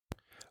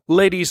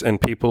Ladies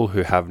and people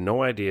who have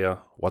no idea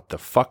what the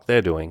fuck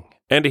they're doing,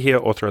 Andy here,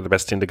 author of the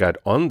best Tinder guide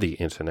on the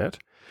internet,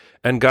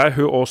 and guy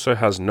who also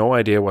has no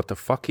idea what the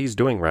fuck he's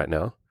doing right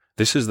now.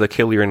 This is the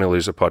Kill You're in a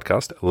Loser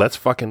podcast. Let's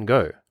fucking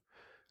go.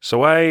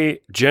 So I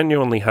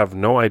genuinely have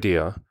no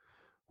idea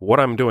what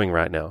I'm doing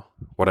right now.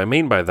 What I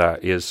mean by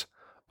that is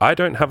I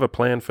don't have a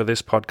plan for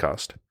this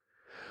podcast.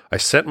 I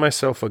set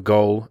myself a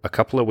goal a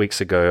couple of weeks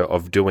ago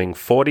of doing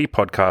 40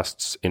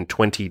 podcasts in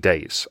 20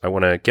 days. I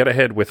want to get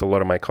ahead with a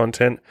lot of my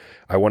content.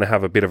 I want to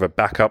have a bit of a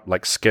backup,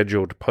 like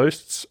scheduled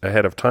posts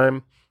ahead of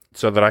time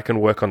so that I can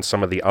work on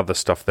some of the other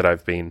stuff that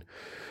I've been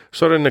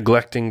sort of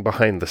neglecting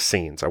behind the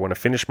scenes. I want to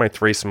finish my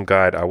threesome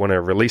guide. I want to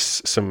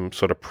release some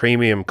sort of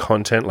premium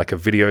content, like a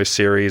video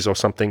series or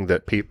something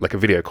that like a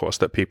video course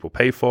that people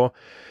pay for.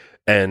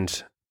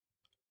 And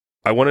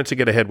I wanted to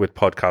get ahead with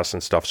podcasts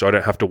and stuff so I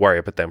don't have to worry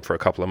about them for a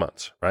couple of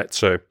months, right?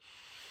 So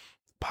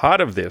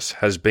part of this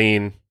has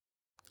been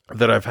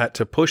that I've had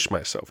to push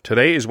myself.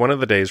 Today is one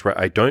of the days where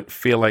I don't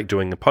feel like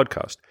doing a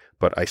podcast,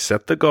 but I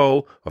set the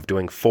goal of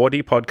doing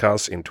 40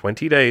 podcasts in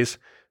 20 days.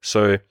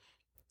 So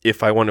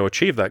if I want to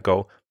achieve that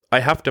goal, I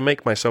have to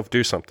make myself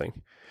do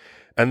something.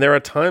 And there are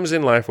times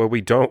in life where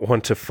we don't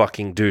want to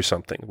fucking do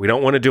something. We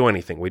don't want to do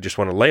anything. We just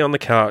want to lay on the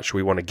couch.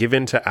 We want to give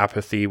in to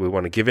apathy. We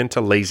want to give in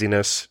to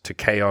laziness, to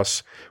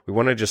chaos. We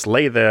want to just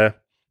lay there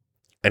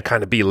and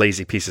kind of be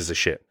lazy pieces of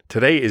shit.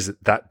 Today is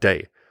that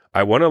day.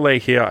 I want to lay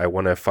here. I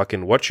want to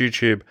fucking watch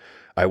YouTube.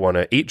 I want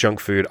to eat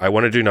junk food. I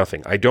want to do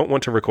nothing. I don't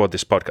want to record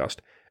this podcast.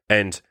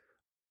 And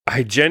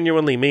I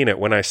genuinely mean it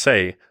when I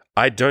say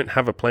I don't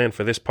have a plan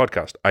for this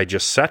podcast. I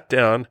just sat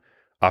down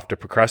after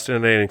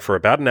procrastinating for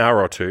about an hour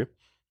or two,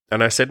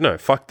 and I said, no,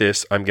 fuck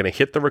this. I'm going to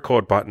hit the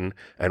record button,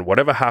 and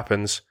whatever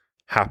happens,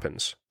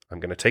 happens. I'm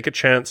going to take a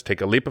chance, take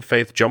a leap of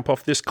faith, jump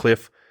off this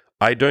cliff.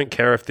 I don't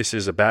care if this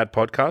is a bad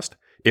podcast.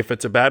 If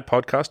it's a bad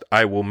podcast,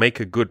 I will make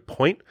a good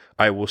point.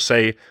 I will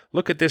say,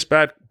 look at this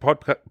bad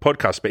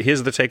podcast, but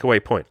here's the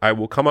takeaway point. I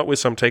will come up with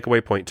some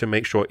takeaway point to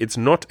make sure it's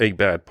not a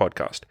bad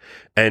podcast.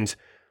 And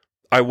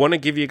I want to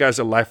give you guys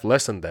a life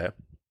lesson there,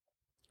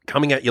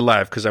 coming at you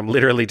live, because I'm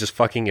literally just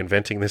fucking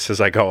inventing this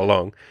as I go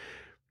along.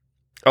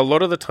 A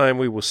lot of the time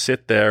we will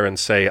sit there and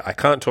say, I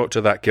can't talk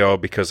to that girl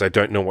because I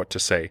don't know what to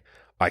say.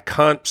 I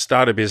can't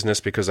start a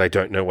business because I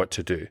don't know what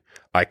to do.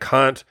 I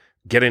can't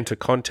get into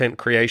content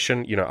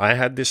creation. You know, I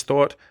had this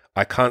thought.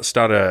 I can't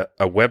start a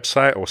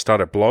website or start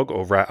a blog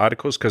or write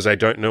articles because I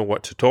don't know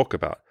what to talk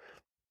about.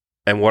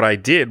 And what I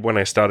did when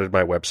I started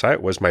my website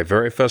was my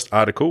very first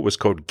article was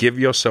called Give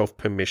Yourself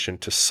Permission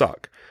to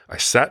Suck. I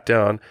sat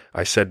down.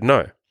 I said,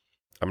 no.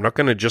 I'm not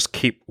going to just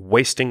keep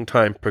wasting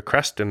time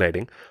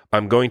procrastinating.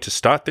 I'm going to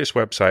start this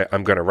website.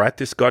 I'm going to write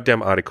this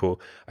goddamn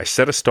article. I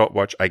set a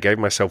stopwatch. I gave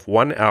myself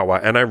 1 hour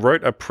and I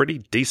wrote a pretty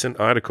decent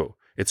article.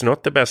 It's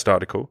not the best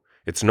article.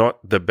 It's not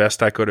the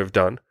best I could have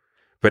done,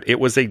 but it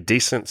was a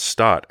decent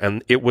start.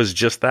 And it was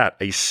just that,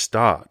 a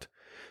start.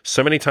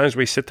 So many times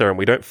we sit there and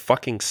we don't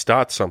fucking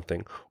start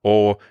something,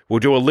 or we'll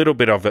do a little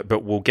bit of it,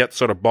 but we'll get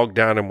sort of bogged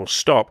down and we'll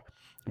stop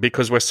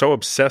because we're so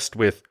obsessed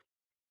with,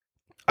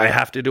 I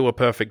have to do a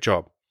perfect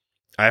job.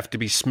 I have to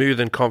be smooth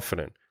and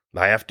confident.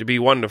 I have to be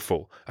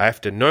wonderful. I have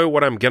to know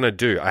what I'm going to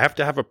do. I have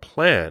to have a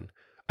plan.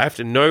 I have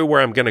to know where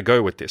I'm going to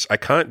go with this. I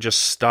can't just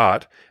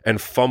start and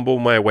fumble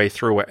my way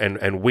through it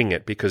and wing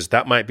it because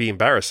that might be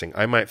embarrassing.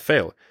 I might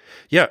fail.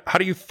 Yeah, how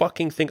do you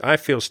fucking think I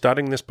feel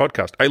starting this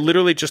podcast? I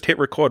literally just hit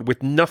record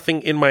with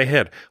nothing in my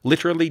head.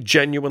 Literally,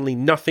 genuinely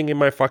nothing in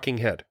my fucking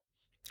head.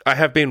 I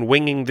have been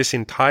winging this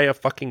entire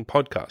fucking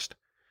podcast.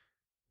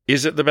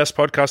 Is it the best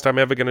podcast I'm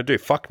ever going to do?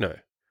 Fuck no.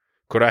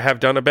 Could I have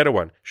done a better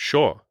one?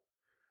 Sure.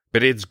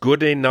 But it's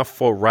good enough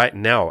for right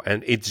now.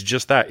 And it's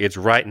just that. It's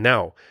right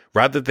now.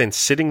 Rather than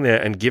sitting there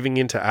and giving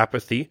into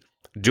apathy,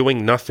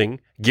 doing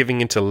nothing,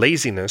 giving into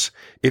laziness,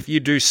 if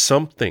you do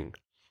something,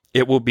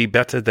 it will be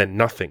better than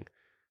nothing.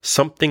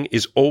 Something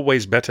is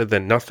always better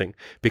than nothing.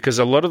 Because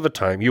a lot of the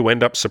time you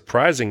end up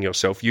surprising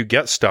yourself. You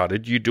get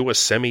started, you do a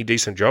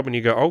semi-decent job, and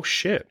you go, oh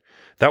shit,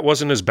 that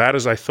wasn't as bad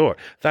as I thought.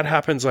 That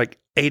happens like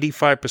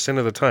 85%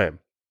 of the time.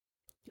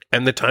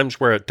 And the times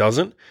where it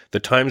doesn't, the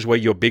times where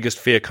your biggest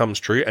fear comes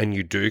true and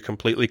you do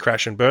completely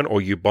crash and burn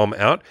or you bomb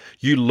out,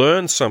 you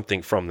learn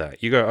something from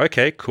that. You go,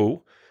 okay,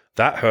 cool.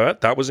 That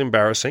hurt. That was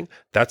embarrassing.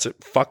 That's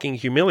fucking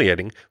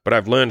humiliating, but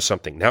I've learned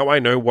something. Now I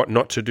know what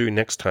not to do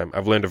next time.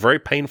 I've learned a very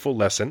painful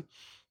lesson.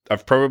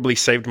 I've probably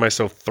saved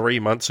myself 3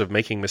 months of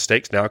making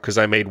mistakes now because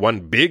I made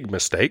one big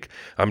mistake.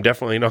 I'm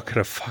definitely not going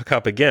to fuck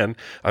up again.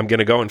 I'm going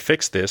to go and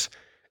fix this.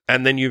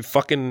 And then you've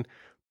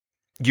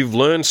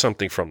learned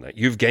something from that.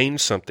 You've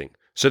gained something.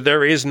 So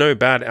there is no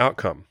bad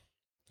outcome.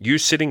 You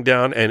sitting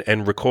down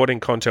and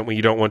recording content when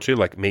you don't want to,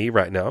 like me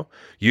right now,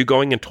 you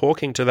going and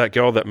talking to that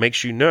girl that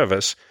makes you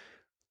nervous,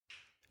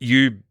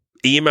 you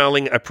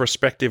emailing a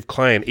prospective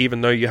client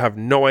even though you have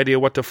no idea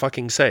what to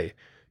fucking say,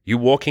 you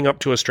walking up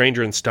to a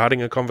stranger and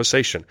starting a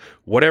conversation,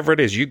 whatever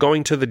it is, you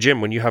going to the gym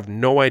when you have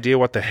no idea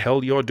what the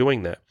hell you're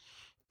doing there.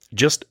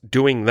 Just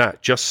doing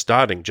that, just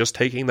starting, just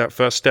taking that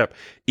first step,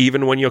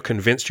 even when you're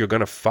convinced you're going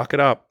to fuck it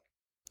up,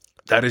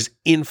 That is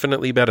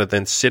infinitely better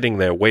than sitting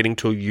there waiting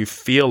till you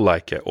feel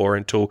like it, or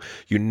until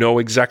you know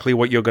exactly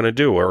what you're going to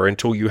do, or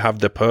until you have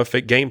the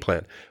perfect game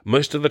plan.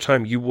 Most of the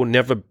time, you will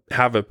never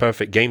have a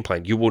perfect game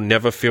plan. You will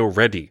never feel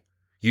ready.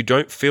 You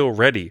don't feel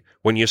ready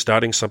when you're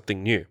starting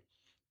something new.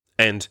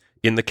 And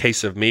in the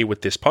case of me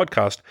with this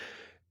podcast,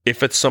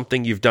 if it's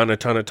something you've done a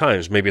ton of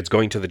times, maybe it's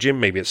going to the gym,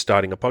 maybe it's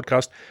starting a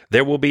podcast,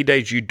 there will be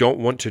days you don't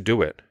want to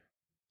do it.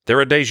 There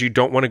are days you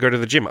don't want to go to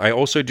the gym. I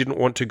also didn't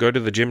want to go to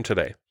the gym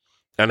today.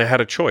 And I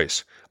had a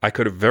choice. I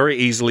could have very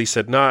easily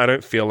said, no, I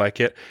don't feel like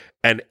it.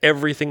 And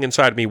everything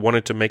inside me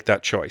wanted to make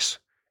that choice.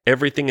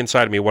 Everything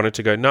inside me wanted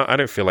to go, no, I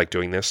don't feel like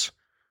doing this.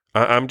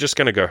 I'm just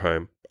going to go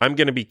home. I'm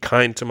going to be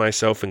kind to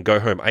myself and go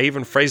home. I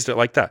even phrased it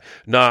like that.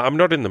 Nah, I'm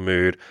not in the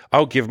mood.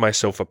 I'll give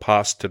myself a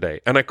pass today.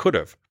 And I could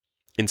have.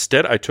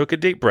 Instead, I took a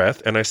deep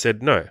breath and I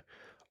said, no,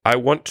 I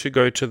want to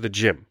go to the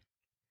gym.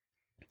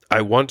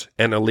 I want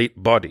an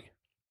elite body.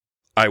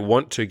 I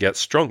want to get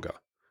stronger.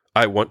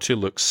 I want to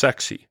look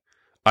sexy.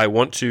 I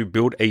want to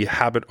build a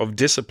habit of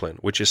discipline,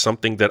 which is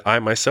something that I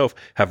myself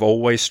have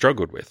always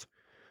struggled with.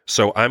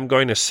 So I'm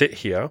going to sit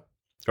here,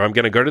 or I'm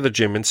going to go to the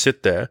gym and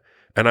sit there,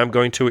 and I'm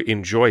going to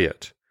enjoy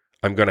it.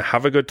 I'm going to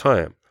have a good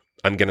time.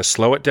 I'm going to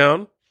slow it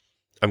down.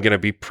 I'm going to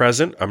be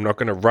present. I'm not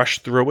going to rush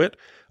through it.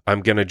 I'm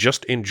going to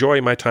just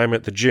enjoy my time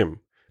at the gym.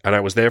 And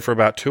I was there for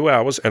about 2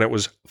 hours, and it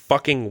was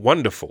fucking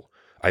wonderful.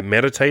 I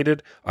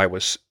meditated. I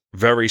was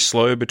very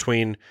slow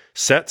between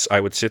sets. I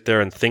would sit there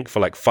and think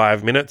for like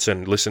 5 minutes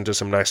and listen to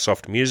some nice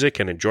soft music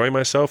and enjoy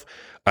myself.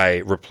 I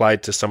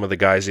replied to some of the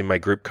guys in my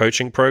group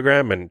coaching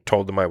program and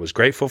told them I was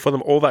grateful for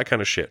them, all that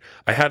kind of shit.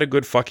 I had a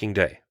good fucking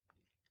day.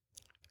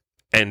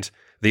 And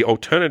the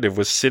alternative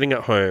was sitting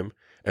at home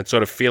and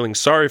sort of feeling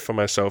sorry for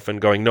myself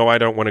and going, no, I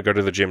don't want to go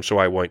to the gym, so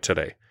I won't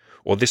today.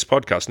 Or this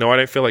podcast, no, I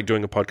don't feel like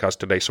doing a podcast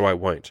today, so I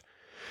won't.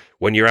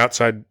 When you're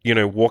outside,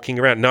 walking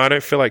around, no, I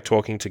don't feel like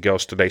talking to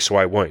girls today, so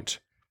I won't.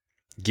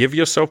 Give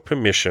yourself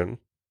permission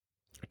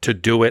to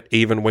do it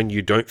even when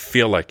you don't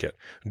feel like it.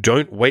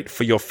 Don't wait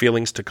for your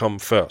feelings to come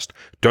first.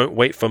 Don't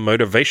wait for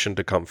motivation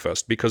to come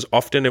first, because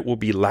often it will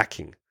be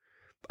lacking.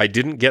 I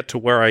didn't get to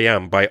where I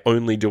am by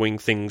only doing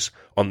things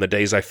on the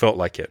days I felt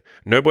like it.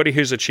 Nobody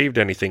who's achieved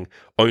anything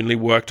only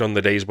worked on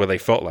the days where they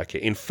felt like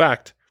it. In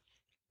fact,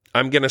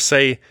 I'm going to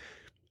say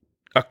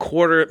a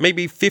quarter,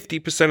 maybe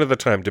 50% of the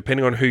time,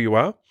 depending on who you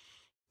are,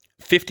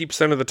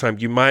 50% of the time,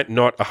 you might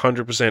not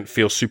 100%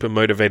 feel super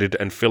motivated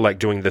and feel like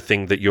doing the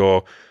thing that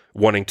you're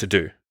wanting to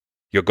do,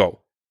 your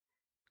goal.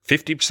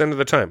 50% of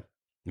the time,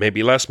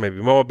 maybe less,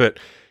 maybe more, but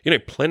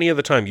plenty of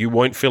the time you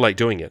won't feel like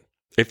doing it.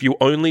 If you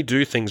only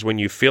do things when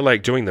you feel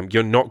like doing them,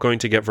 you're not going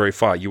to get very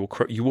far. You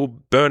will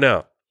burn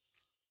out.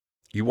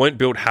 You won't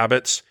build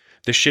habits.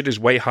 This shit is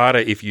way harder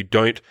if you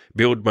don't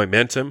build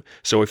momentum.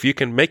 So if you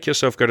can make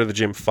yourself go to the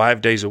gym 5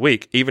 days a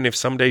week, even if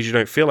some days you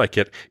don't feel like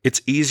it,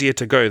 it's easier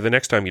to go the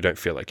next time you don't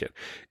feel like it.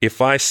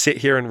 If I sit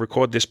here and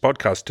record this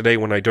podcast today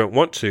when I don't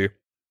want to,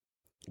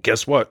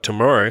 guess what?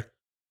 Tomorrow,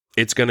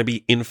 it's going to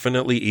be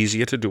infinitely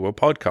easier to do a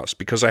podcast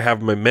because I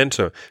have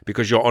momentum,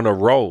 because you're on a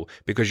roll,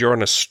 because you're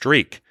on a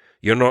streak.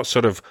 You're not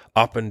sort of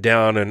up and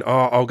down and,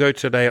 I'll go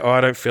today. I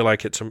don't feel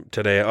like it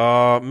today.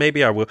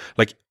 Maybe I will.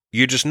 Like,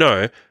 you just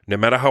know, no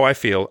matter how I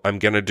feel, I'm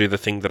going to do the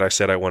thing that I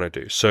said I want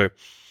to do. So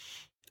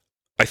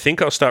I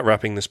think I'll start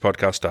wrapping this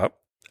podcast up.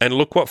 And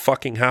look what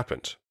fucking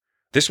happened.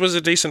 This was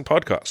a decent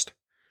podcast.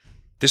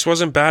 This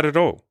wasn't bad at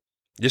all.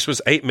 This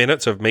was 8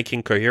 minutes of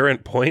making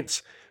coherent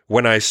points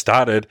when I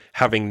started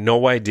having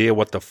no idea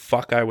what the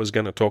fuck I was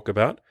going to talk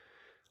about.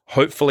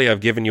 Hopefully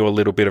I've given you a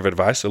little bit of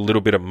advice, a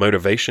little bit of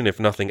motivation, if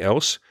nothing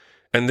else.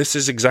 And this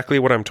is exactly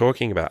what I'm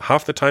talking about.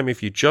 Half the time,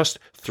 if you just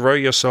throw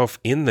yourself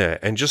in there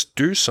and just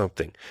do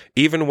something,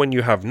 even when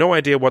you have no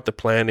idea what the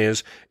plan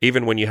is,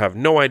 even when you have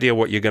no idea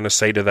what you're going to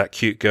say to that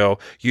cute girl,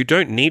 you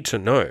don't need to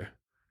know.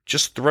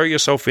 Just throw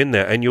yourself in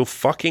there and you'll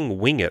fucking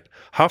wing it.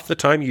 Half the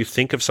time you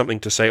think of something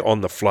to say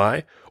on the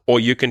fly, or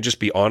you can just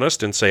be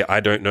honest and say,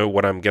 I don't know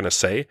what I'm going to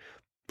say.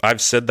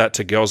 I've said that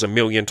to girls a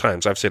million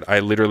times. I've said,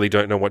 I literally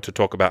don't know what to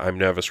talk about. I'm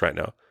nervous right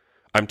now.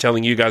 I'm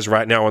telling you guys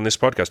right now on this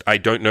podcast, I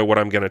don't know what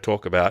I'm going to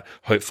talk about.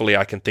 Hopefully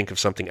I can think of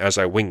something as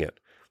I wing it.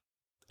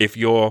 If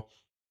you're,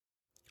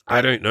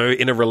 I don't know,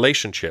 in a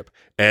relationship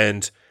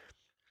and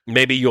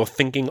maybe you're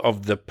thinking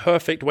of the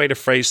perfect way to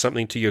phrase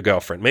something to your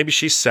girlfriend. Maybe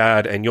she's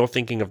sad and you're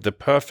thinking of the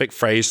perfect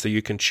phrase so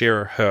you can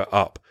cheer her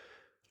up.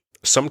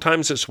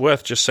 Sometimes it's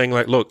worth just saying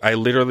like, look, I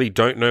literally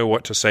don't know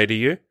what to say to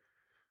you,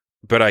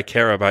 but I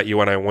care about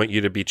you and I want you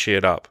to be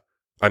cheered up.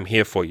 I'm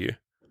here for you.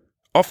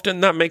 Often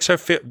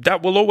that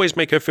will always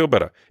make her feel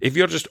better. If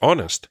you're just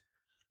honest,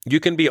 you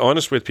can be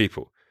honest with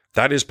people.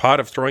 That is part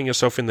of throwing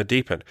yourself in the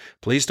deep end.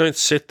 Please don't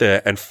sit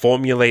there and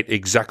formulate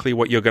exactly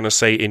what you're going to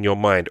say in your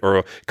mind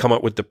or come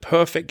up with the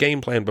perfect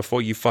game plan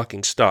before you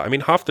fucking start. I mean,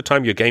 half the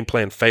time your game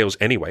plan fails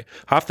anyway.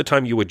 Half the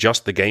time you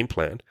adjust the game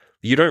plan.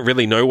 You don't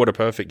really know what a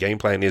perfect game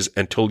plan is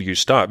until you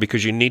start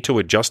because you need to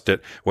adjust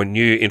it when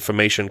new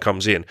information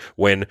comes in,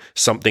 when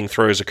something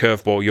throws a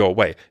curveball your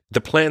way. The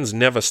plans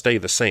never stay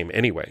the same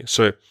anyway.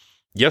 So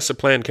Yes, a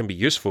plan can be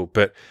useful,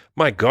 but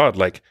my God,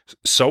 like,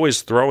 so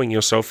is throwing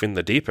yourself in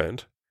the deep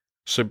end.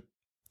 So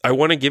I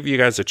want to give you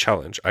guys a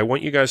challenge. I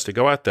want you guys to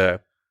go out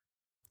there.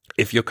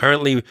 If you're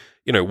currently,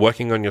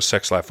 working on your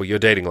sex life or your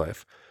dating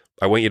life,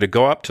 I want you to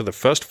go up to the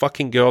first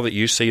fucking girl that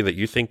you see that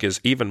you think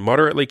is even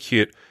moderately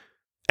cute,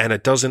 and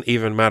it doesn't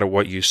even matter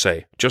what you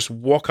say. Just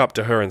walk up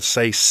to her and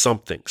say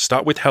something.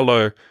 Start with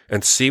hello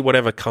and see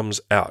whatever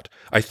comes out.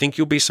 I think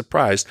you'll be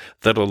surprised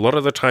that a lot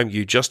of the time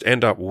you just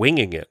end up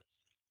winging it.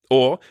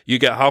 Or you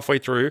get halfway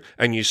through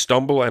and you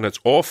stumble and it's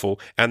awful,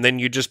 and then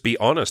you just be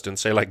honest and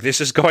say, like,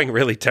 this is going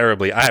really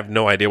terribly. I have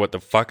no idea what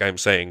the fuck I'm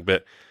saying,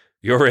 but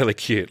you're really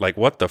cute. Like,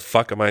 what the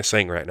fuck am I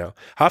saying right now?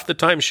 Half the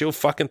time she'll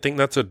fucking think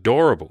that's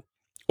adorable.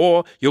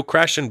 Or you'll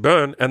crash and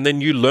burn and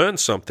then you learn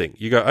something.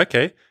 You go,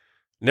 okay,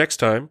 next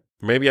time,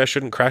 maybe I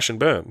shouldn't crash and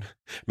burn.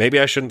 Maybe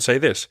I shouldn't say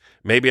this.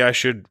 Maybe I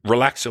should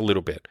relax a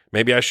little bit.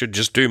 Maybe I should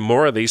just do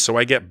more of these so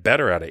I get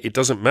better at it. It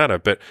doesn't matter,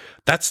 but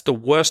that's the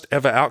worst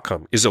ever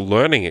outcome, is a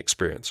learning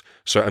experience.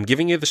 So I'm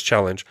giving you this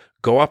challenge.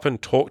 Go up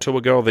and talk to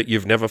a girl that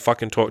you've never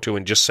fucking talked to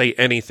and just say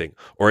anything.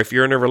 Or if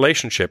you're in a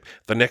relationship,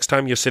 the next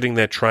time you're sitting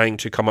there trying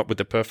to come up with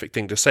the perfect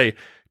thing to say,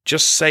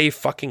 just say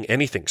fucking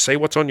anything. Say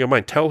what's on your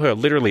mind. Tell her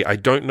literally, I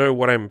don't know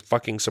what I'm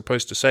fucking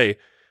supposed to say,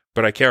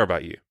 but I care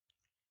about you.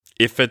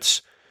 If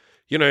it's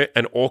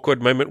an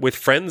awkward moment with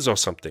friends or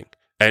something,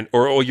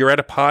 or you're at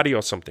a party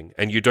or something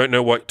and you don't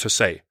know what to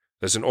say.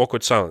 There's an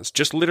awkward silence.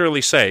 Just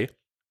literally say,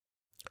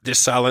 this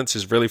silence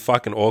is really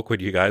fucking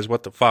awkward, you guys.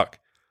 What the fuck?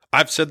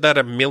 I've said that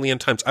a million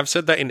times. I've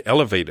said that in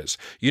elevators.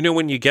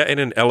 When you get in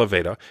an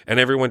elevator and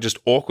everyone just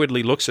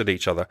awkwardly looks at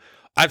each other.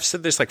 I've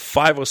said this like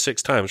 5 or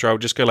 6 times where I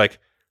would just go like,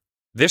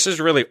 this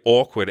is really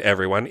awkward,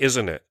 everyone,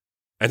 isn't it?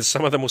 And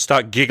some of them will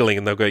start giggling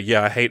and they'll go,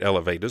 yeah, I hate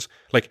elevators.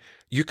 Like,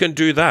 you can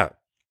do that.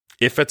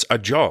 If it's a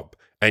job,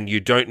 and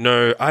you don't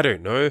know,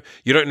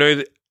 you don't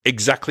know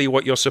exactly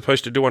what you're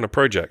supposed to do on a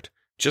project,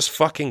 just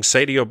fucking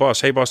say to your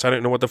boss, hey boss, I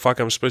don't know what the fuck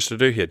I'm supposed to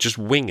do here. Just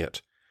wing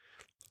it.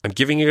 I'm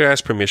giving you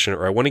guys permission,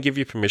 or I want to give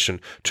you permission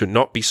to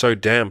not be so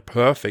damn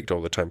perfect all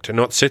the time, to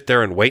not sit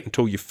there and wait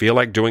until you feel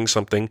like doing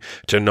something,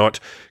 to not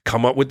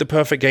come up with the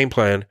perfect game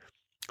plan.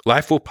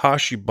 Life will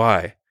pass you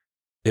by.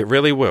 It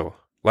really will.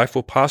 Life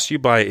will pass you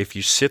by if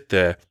you sit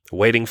there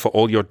waiting for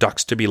all your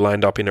ducks to be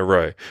lined up in a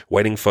row,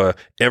 waiting for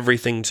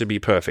everything to be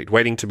perfect,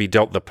 waiting to be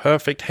dealt the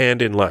perfect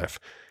hand in life.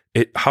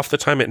 Half the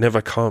time it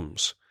never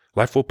comes.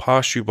 Life will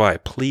pass you by.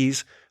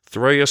 Please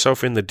throw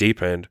yourself in the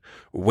deep end,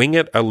 wing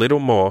it a little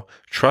more,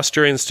 trust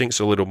your instincts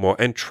a little more,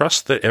 and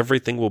trust that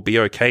everything will be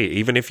okay,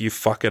 even if you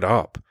fuck it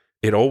up.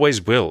 It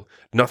always will.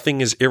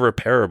 Nothing is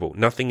irreparable.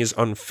 Nothing is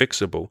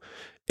unfixable.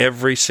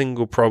 Every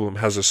single problem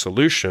has a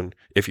solution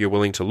if you're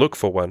willing to look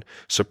for one.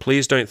 So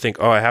please don't think,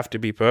 oh, I have to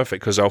be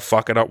perfect because I'll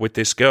fuck it up with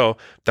this girl.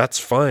 That's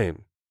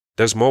fine.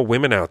 There's more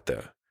women out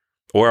there.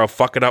 Or I'll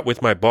fuck it up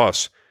with my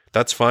boss.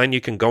 That's fine.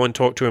 You can go and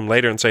talk to him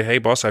later and say, hey,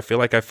 boss, I feel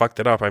like I fucked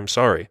it up. I'm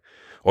sorry.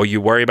 Or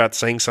you worry about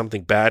saying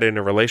something bad in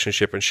a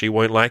relationship and she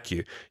won't like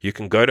you. You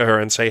can go to her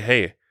and say,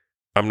 hey,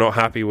 I'm not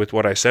happy with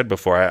what I said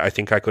before. I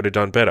think I could have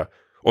done better.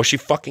 Or she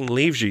fucking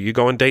leaves you. You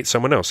go and date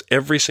someone else.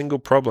 Every single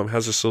problem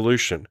has a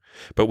solution.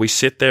 But we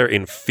sit there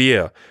in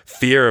fear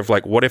of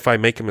like, what if I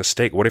make a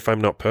mistake? What if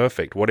I'm not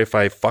perfect? What if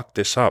I fuck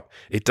this up?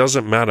 It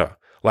doesn't matter.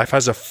 Life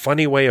has a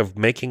funny way of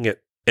making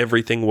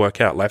everything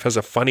work out. Life has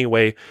a funny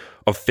way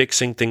of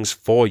fixing things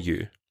for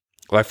you.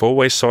 Life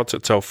always sorts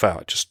itself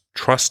out. Just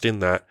trust in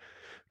that.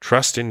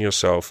 Trust in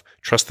yourself.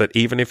 Trust that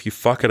even if you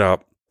fuck it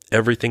up,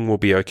 everything will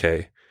be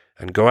okay.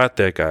 And go out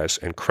there, guys,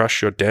 and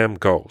crush your damn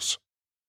goals.